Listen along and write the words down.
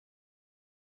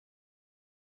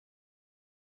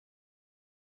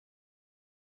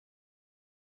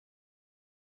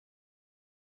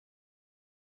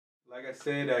Like I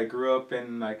said, I grew up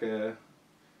in like a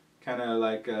kind of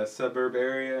like a suburb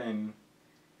area, and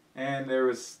there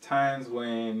was times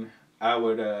when I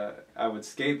would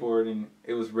skateboard, and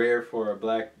it was rare for a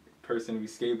black person to be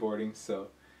skateboarding. So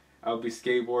I would be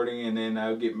skateboarding, and then I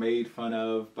would get made fun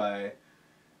of by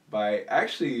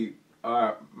actually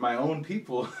my own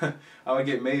people. I would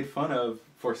get made fun of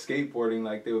for skateboarding.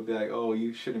 Like they would be like, "Oh,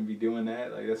 you shouldn't be doing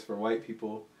that. Like that's for white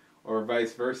people," or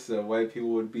vice versa. White people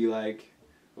would be like,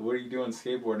 "What are you doing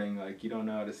skateboarding? Like you don't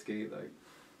know how to skate." Like,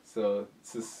 so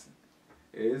it's just,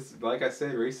 it's like I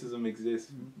said, racism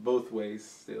exists both ways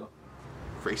still.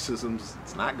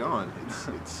 It's not gone.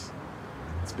 It's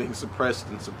being suppressed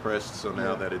and suppressed. So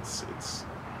now that it's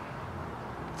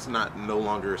not no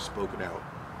longer spoken out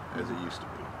as it used to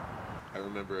be. I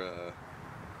remember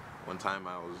one time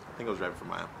I think I was driving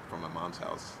from my mom's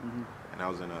house, and I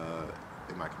was in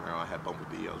my Camaro. I had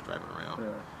Bumblebee. I was driving around,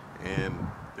 and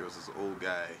there was this old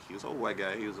guy. He was an old white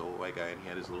guy. He was an old white guy, and he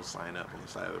had his little sign up on the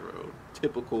side of the road.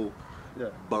 Typical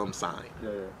bum sign.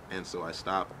 And so I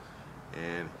stopped,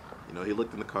 and he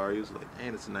looked in the car. He was like,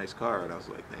 "Man, it's a nice car." And I was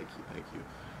like, "Thank you, thank you."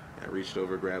 And I reached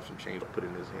over, grabbed some change, put it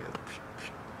in his hand,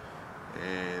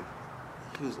 and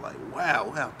he was like,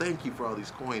 "Wow, thank you for all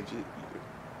these coins.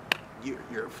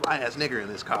 You're a fly-ass nigger in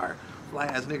this car.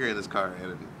 Fly-ass nigger in this car."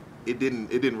 And it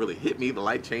didn't really hit me. The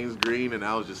light changed green, and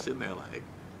I was just sitting there like,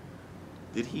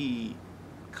 did he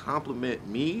compliment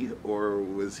me, or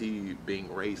was he being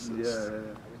racist?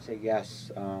 I would say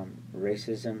yes.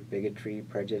 Racism, bigotry,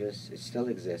 prejudice, it still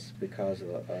exists because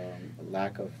of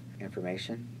lack of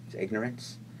information. It's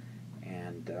ignorance.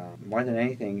 And more than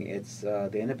anything, it's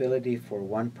the inability for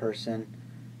one person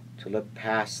to look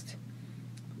past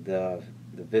the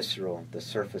visceral, the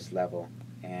surface level.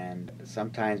 And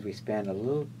sometimes we spend a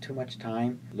little too much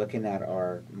time looking at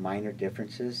our minor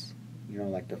differences,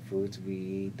 like the foods we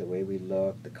eat, the way we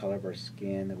look, the color of our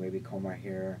skin, the way we comb our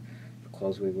hair, the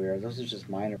clothes we wear. Those are just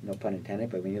minor, no pun intended,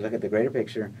 but when you look at the greater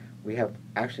picture, we have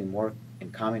actually more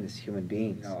in common as human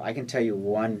beings. I can tell you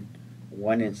one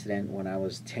incident. When I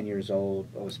was 10 years old,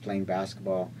 I was playing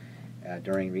basketball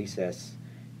during recess,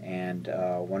 and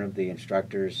one of the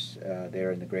instructors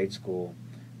there in the grade school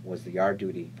was the yard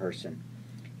duty person,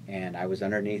 and I was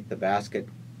underneath the basket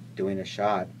doing a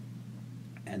shot,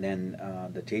 and then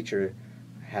the teacher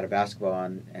had a basketball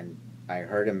on, and I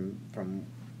heard him from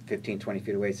 15, 20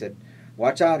 feet away, said,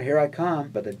 "Watch out, here I come."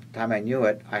 By the time I knew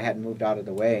it, I hadn't moved out of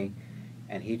the way,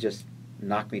 and he just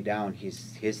knocked me down.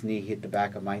 His knee hit the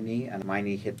back of my knee, and my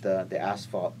knee hit the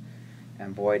asphalt.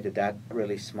 And boy, did that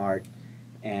really smart.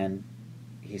 And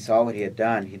he saw what he had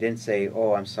done. He didn't say,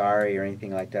 "Oh, I'm sorry," or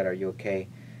anything like that. "Are you okay?"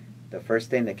 The first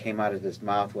thing that came out of his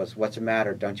mouth was, "What's the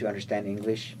matter? Don't you understand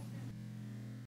English?"